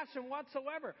their passion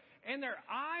whatsoever. And their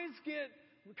eyes get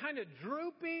kind of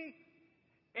droopy,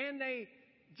 and they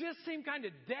just seem kind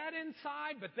of dead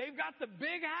inside, but they've got the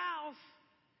big house,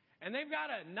 and they've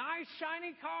got a nice,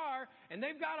 shiny car, and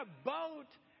they've got a boat,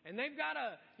 and they've got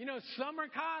a, summer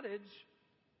cottage.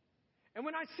 And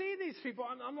when I see these people,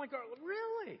 I'm like,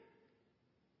 really?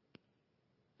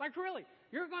 Like, really?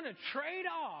 You're going to trade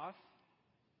off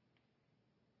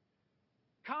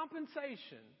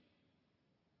compensation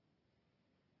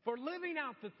for living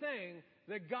out the thing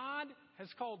that God has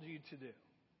called you to do?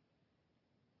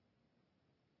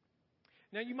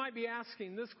 Now, you might be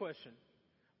asking this question,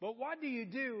 but what do you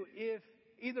do if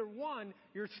either one,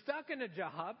 you're stuck in a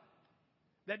job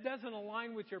that doesn't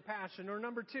align with your passion, or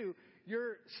number two,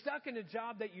 you're stuck in a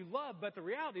job that you love, but the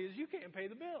reality is you can't pay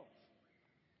the bills?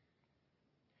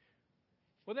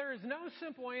 Well, there is no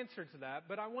simple answer to that,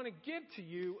 but I want to give to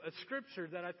you a scripture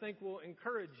that I think will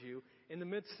encourage you in the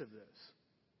midst of this.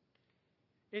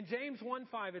 In James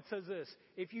 1:5, it says this: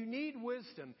 if you need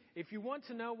wisdom, if you want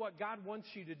to know what God wants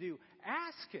you to do,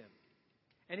 ask Him,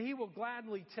 and He will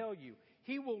gladly tell you.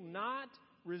 He will not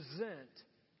resent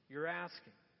your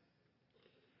asking.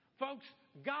 Folks,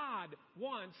 God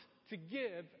wants to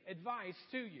give advice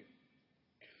to you.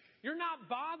 You're not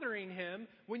bothering Him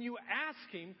when you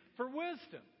ask Him for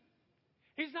wisdom.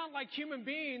 He's not like human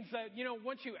beings that,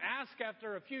 once you ask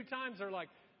after a few times, they're like,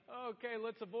 okay,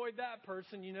 let's avoid that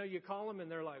person. You call them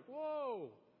and they're like, whoa,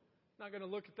 not going to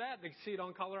look at that. They see it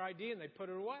on caller ID and they put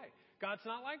it away. God's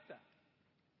not like that.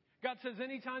 God says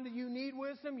anytime that you need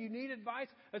wisdom, you need advice,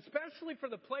 especially for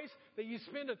the place that you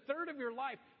spend a third of your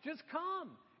life, just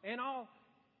come and I'll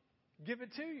give it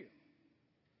to you.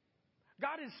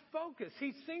 God is focused.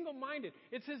 He's single-minded.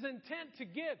 It's His intent to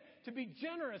give, to be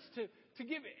generous, to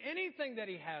give anything that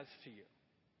He has to you.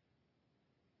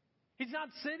 He's not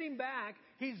sitting back.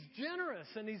 He's generous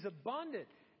and He's abundant.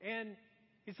 And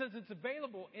He says it's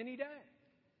available any day.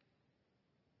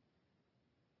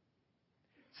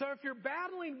 So if you're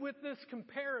battling with this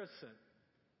comparison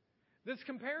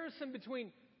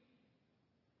between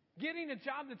getting a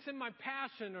job that's in my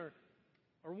passion or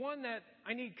one that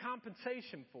I need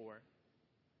compensation for,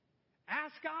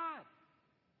 ask God.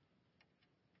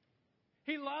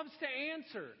 He loves to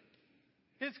answer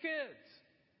His kids.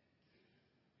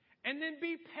 And then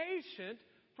be patient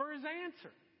for His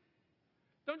answer.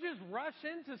 Don't just rush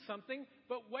into something,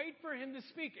 but wait for Him to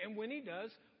speak. And when He does,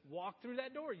 walk through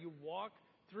that door. You walk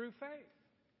through faith.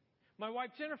 My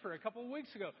wife Jennifer, a couple of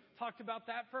weeks ago, talked about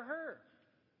that for her.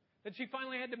 That she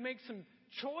finally had to make some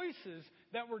choices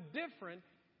that were different,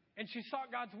 and she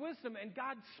sought God's wisdom, and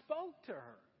God spoke to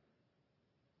her.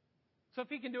 So if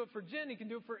He can do it for Jen, He can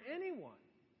do it for anyone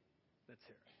that's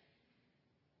here.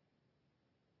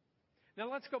 Now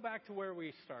let's go back to where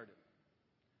we started.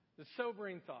 The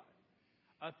sobering thought.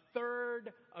 A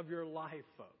third of your life,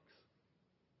 folks.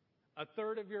 A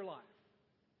third of your life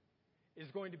is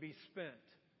going to be spent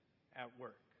at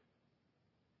work.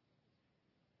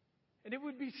 And it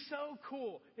would be so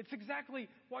cool. It's exactly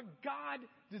what God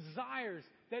desires,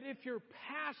 that if your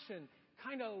passion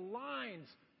kind of aligns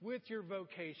with your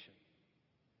vocation,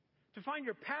 to find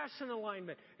your passion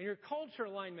alignment and your culture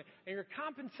alignment and your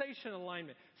compensation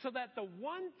alignment, so that the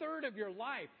 1/3 of your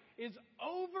life is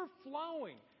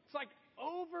overflowing. It's like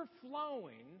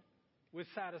overflowing with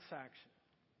satisfaction.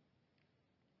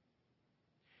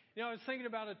 You know, I was thinking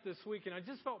about it this week, and I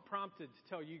just felt prompted to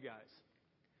tell you guys,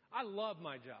 I love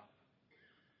my job.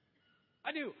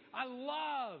 I do. I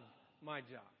love my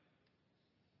job.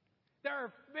 There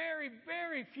are very,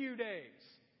 very few days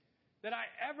that I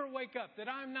ever wake up that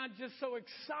I'm not just so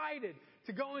excited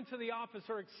to go into the office,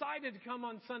 or excited to come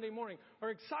on Sunday morning,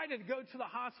 or excited to go to the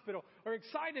hospital, or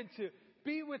excited to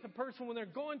be with a person when they're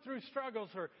going through struggles,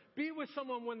 or be with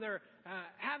someone when they're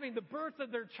having the birth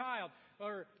of their child,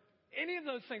 or any of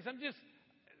those things.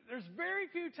 There's very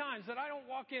few times that I don't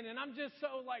walk in and I'm just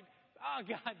so like, oh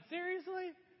God,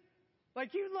 seriously?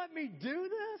 Like, you let me do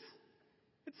this?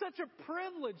 It's such a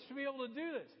privilege to be able to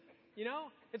do this. You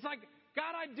know? It's like,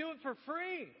 God, I'd do it for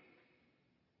free.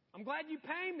 I'm glad you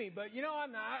pay me, but you know,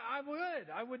 I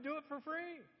would do it for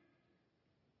free.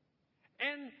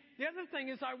 And the other thing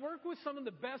is, I work with some of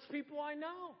the best people I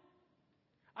know.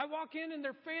 I walk in and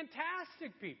they're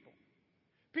fantastic people.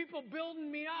 People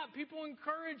building me up, people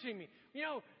encouraging me, you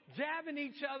know, jabbing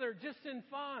each other just in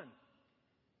fun.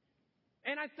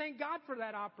 And I thank God for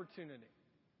that opportunity.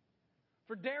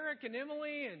 For Derek and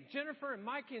Emily and Jennifer and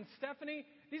Mikey and Stephanie,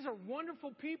 these are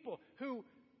wonderful people who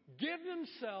give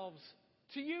themselves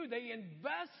to you. They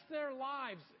invest their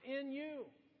lives in you.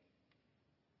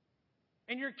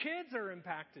 And your kids are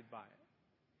impacted by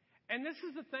it. And this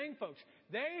is the thing, folks.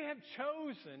 They have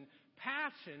chosen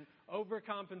passion over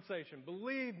compensation.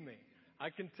 Believe me, I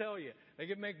can tell you, they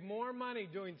can make more money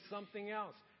doing something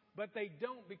else. But they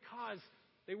don't, because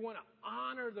they want to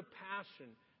honor the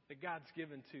passion that God's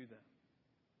given to them.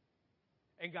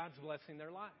 And God's blessing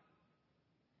their life.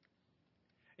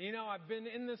 And you know, I've been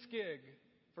in this gig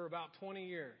for about 20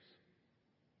 years.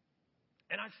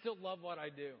 And I still love what I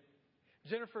do.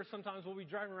 Jennifer sometimes will be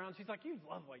driving around. She's like, you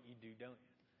love what you do, don't you?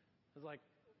 I was like,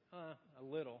 a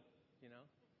little, you know.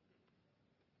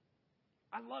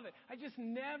 I love it. I just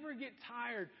never get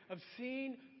tired of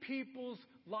seeing people's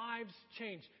lives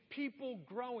change. People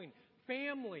growing.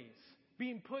 Families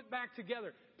being put back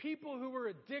together. People who were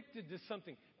addicted to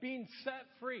something being set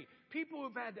free. People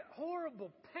who've had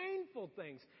horrible, painful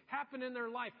things happen in their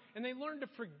life, and they learn to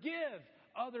forgive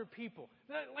other people.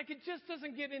 Like, it just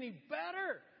doesn't get any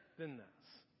better than this.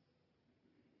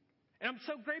 And I'm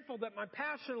so grateful that my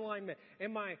passion alignment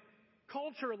and my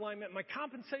culture alignment, my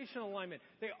compensation alignment,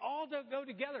 they all go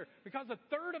together, because a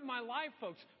third of my life,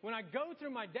 folks, when I go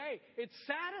through my day, it's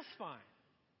satisfying.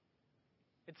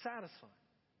 It's satisfying.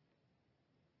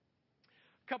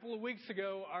 A couple of weeks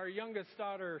ago, our youngest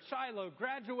daughter, Shiloh,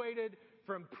 graduated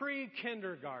from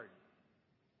pre-kindergarten.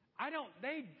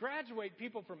 They graduate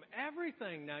people from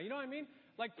everything now. You know what I mean?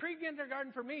 Like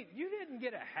pre-kindergarten for me, you didn't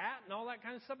get a hat and all that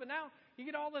kind of stuff, but now you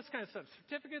get all this kind of stuff,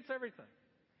 certificates, everything.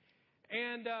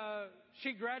 And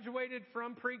she graduated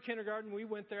from pre-kindergarten. We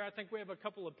went there. I think we have a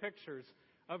couple of pictures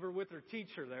of her with her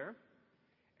teacher there.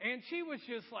 And she was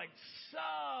just like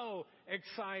so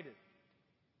excited.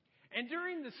 And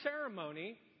during the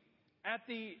ceremony, at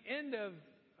the end of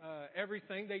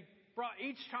everything, they brought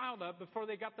each child up before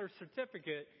they got their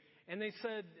certificate. And they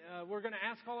said, we're going to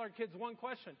ask all our kids one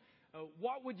question.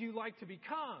 What would you like to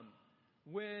become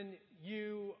when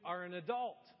you are an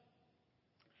adult?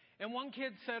 And one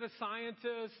kid said a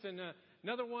scientist, and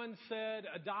another one said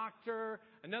a doctor.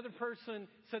 Another person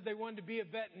said they wanted to be a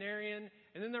veterinarian.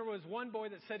 And then there was one boy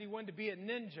that said he wanted to be a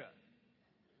ninja.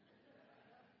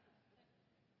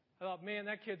 I thought, man,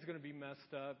 that kid's going to be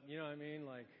messed up. You know what I mean?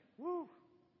 Like, woo.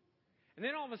 And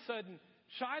then all of a sudden,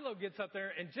 Shiloh gets up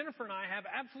there, and Jennifer and I have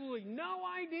absolutely no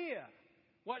idea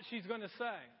what she's going to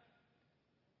say,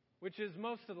 which is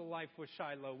most of the life with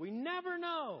Shiloh. We never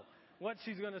know what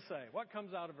she's going to say, what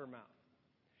comes out of her mouth.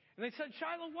 And they said,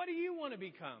 Shiloh, what do you want to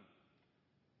become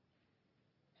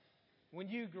when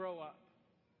you grow up?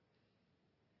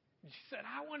 And she said,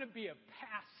 I want to be a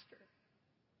pastor.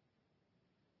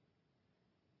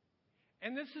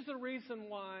 And this is the reason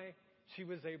why she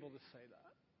was able to say that.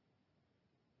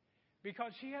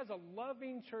 Because she has a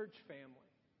loving church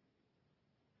family,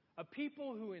 a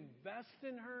people who invest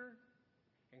in her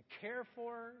and care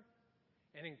for her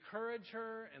and encourage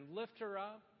her and lift her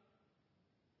up.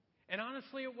 And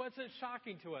honestly, it wasn't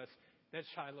shocking to us that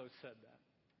Shiloh said that.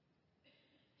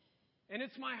 And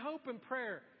it's my hope and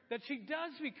prayer that she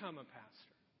does become a pastor.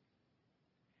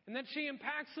 And that she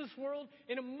impacts this world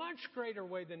in a much greater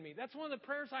way than me. That's one of the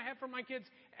prayers I have for my kids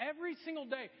every single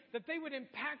day. That they would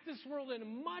impact this world in a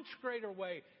much greater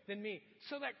way than me.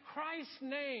 So that Christ's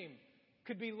name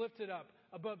could be lifted up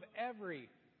above every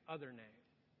other name.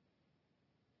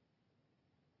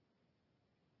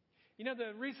 You know,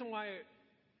 the reason why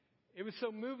it was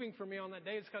so moving for me on that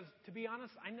day is because, to be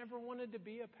honest, I never wanted to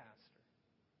be a pastor.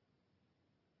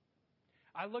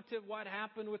 I looked at what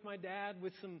happened with my dad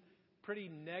with some pretty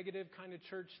negative kind of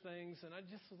church things, and I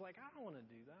just was like, I don't want to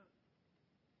do that.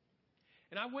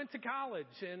 And I went to college,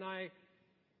 and I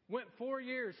went 4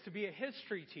 years to be a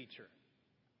history teacher.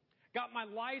 Got my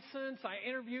license. I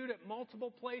interviewed at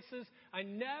multiple places. I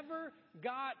never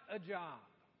got a job.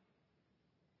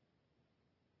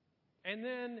 And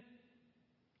then,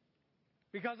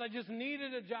 because I just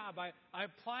needed a job, I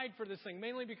applied for this thing,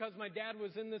 mainly because my dad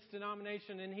was in this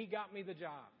denomination, and he got me the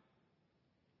job.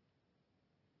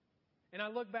 And I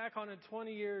look back on it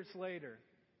 20 years later,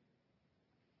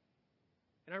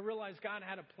 and I realized God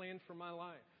had a plan for my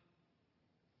life.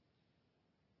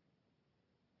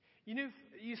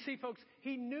 You see, folks,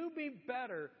 He knew me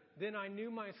better than I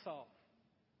knew myself.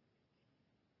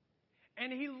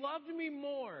 And He loved me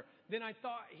more than I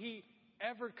thought He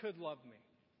ever could love me.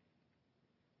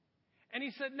 And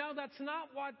He said, no, that's not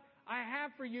what I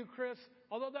have for you, Chris,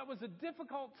 although that was a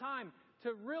difficult time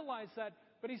to realize that.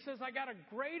 But He says, I got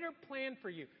a greater plan for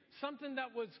you. Something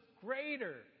that was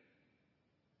greater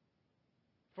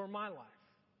for my life.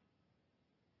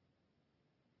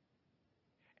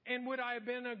 And would I have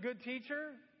been a good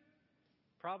teacher?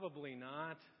 Probably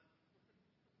not.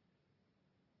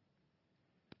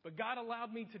 But God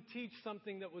allowed me to teach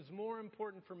something that was more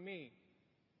important for me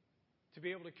to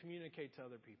be able to communicate to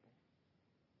other people.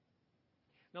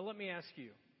 Now let me ask you,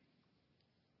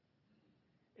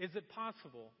 is it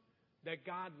possible that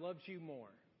God loves you more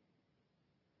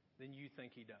than you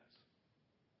think He does?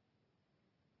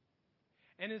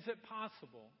 And is it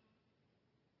possible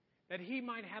that He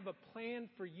might have a plan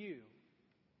for you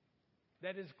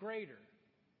that is greater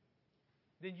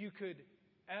than you could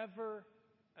ever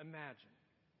imagine?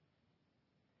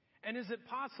 And is it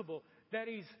possible that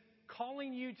He's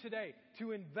calling you today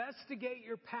to investigate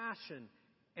your passion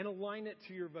and align it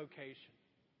to your vocation?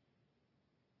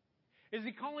 Is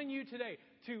He calling you today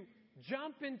to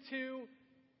jump into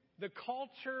the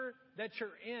culture that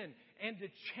you're in and to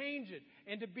change it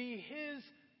and to be His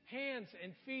hands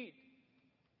and feet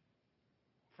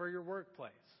for your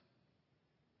workplace?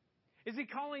 Is He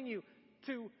calling you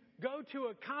to go to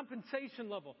a compensation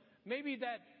level? Maybe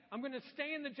that I'm going to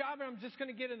stay in the job and I'm just going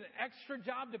to get an extra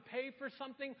job to pay for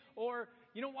something. Or,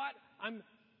 you know what? I'm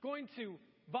going to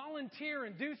volunteer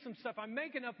and do some stuff. I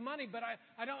make enough money, but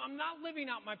I'm not living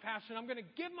out my passion. I'm going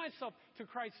to give myself to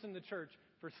Christ in the church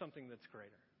for something that's greater.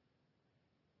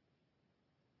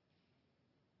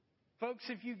 Folks,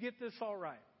 if you get this all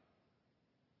right,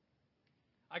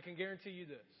 I can guarantee you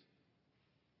this,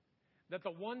 that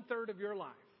the 1/3 of your life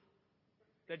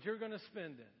that you're going to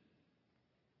spend in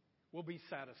will be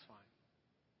satisfying.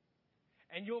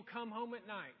 And you'll come home at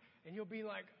night and you'll be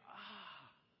like,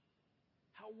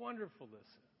 how wonderful this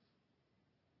is.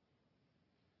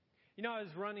 You know, I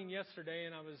was running yesterday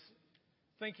and I was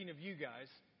thinking of you guys.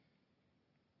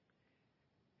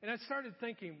 And I started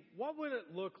thinking, what would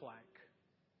it look like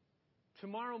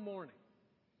tomorrow morning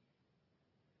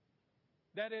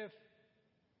that if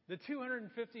the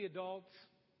 250 adults,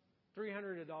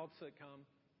 300 adults that come,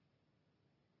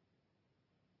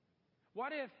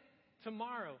 what if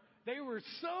tomorrow they were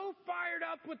so fired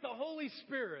up with the Holy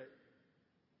Spirit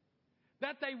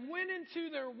that they went into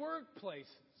their workplaces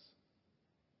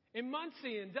in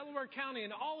Muncie and Delaware County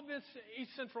and all of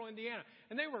East Central Indiana,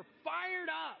 and they were fired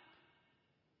up?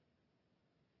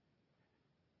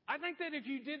 I think that if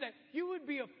you did that, you would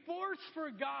be a force for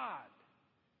God.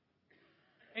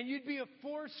 And you'd be a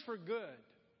force for good.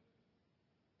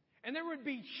 And there would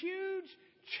be huge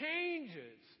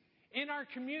changes in our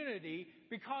community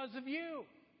because of you.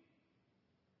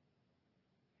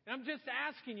 And I'm just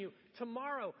asking you,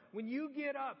 tomorrow, when you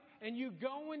get up and you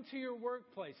go into your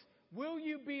workplace, will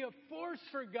you be a force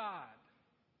for God?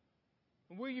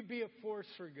 And will you be a force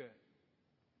for good?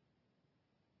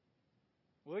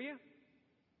 Will you?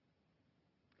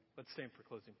 Let's stand for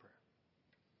closing prayer.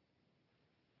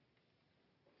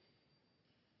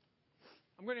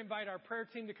 I'm going to invite our prayer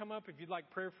team to come up. If you'd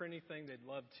like prayer for anything, they'd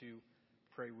love to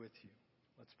pray with you.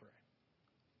 Let's pray.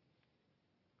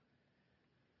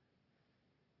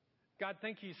 God,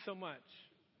 thank you so much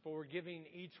for giving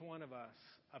each one of us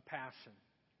a passion.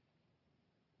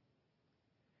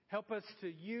 Help us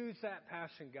to use that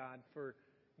passion, God, for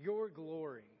your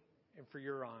glory and for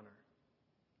your honor.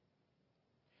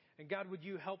 And God, would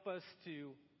you help us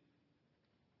to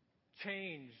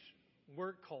change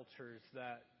work cultures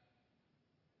that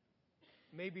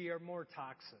maybe are more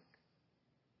toxic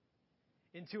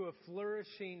into a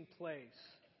flourishing place?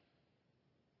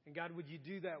 And God, would you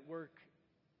do that work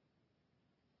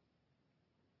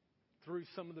through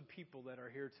some of the people that are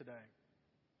here today?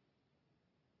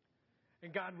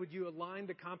 And God, would you align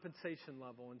the compensation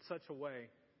level in such a way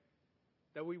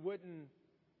that we wouldn't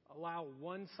allow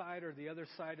one side or the other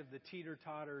side of the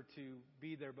teeter-totter to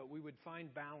be there, but we would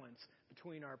find balance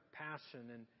between our passion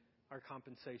and our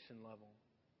compensation level.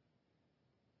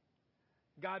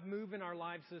 God, move in our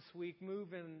lives this week.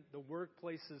 Move in the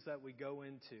workplaces that we go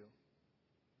into.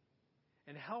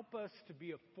 And help us to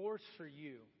be a force for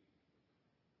you.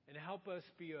 And help us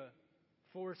be a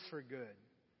force for good.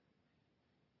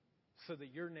 So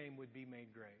that your name would be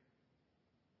made great.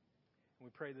 And we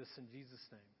pray this in Jesus'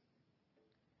 name.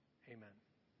 Amen.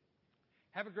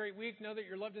 Have a great week. Know that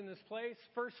you're loved in this place.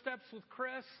 First Steps with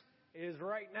Chris is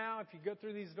right now if you go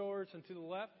through these doors and to the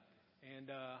left.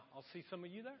 And I'll see some of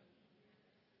you there.